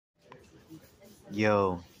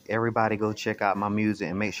Yo, everybody go check out my music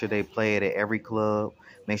and make sure they play it at every club.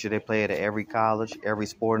 Make sure they play it at every college, every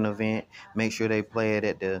sporting event. Make sure they play it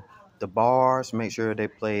at the bars. Make sure they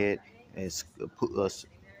play it at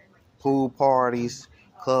pool parties,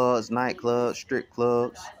 clubs, nightclubs, strip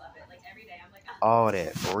clubs, all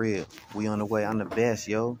that for real. We on the way. I'm the best,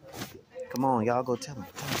 yo. Come on, y'all go tell them.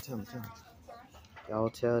 Tell them. Y'all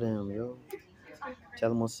tell them, yo. Tell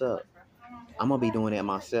them what's up. I'm gonna be doing that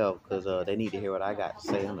myself because they need to hear what I got to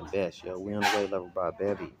say. I'm the best, yo. We on the way, level by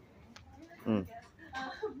baby.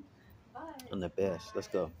 I'm the best. Let's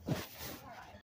go.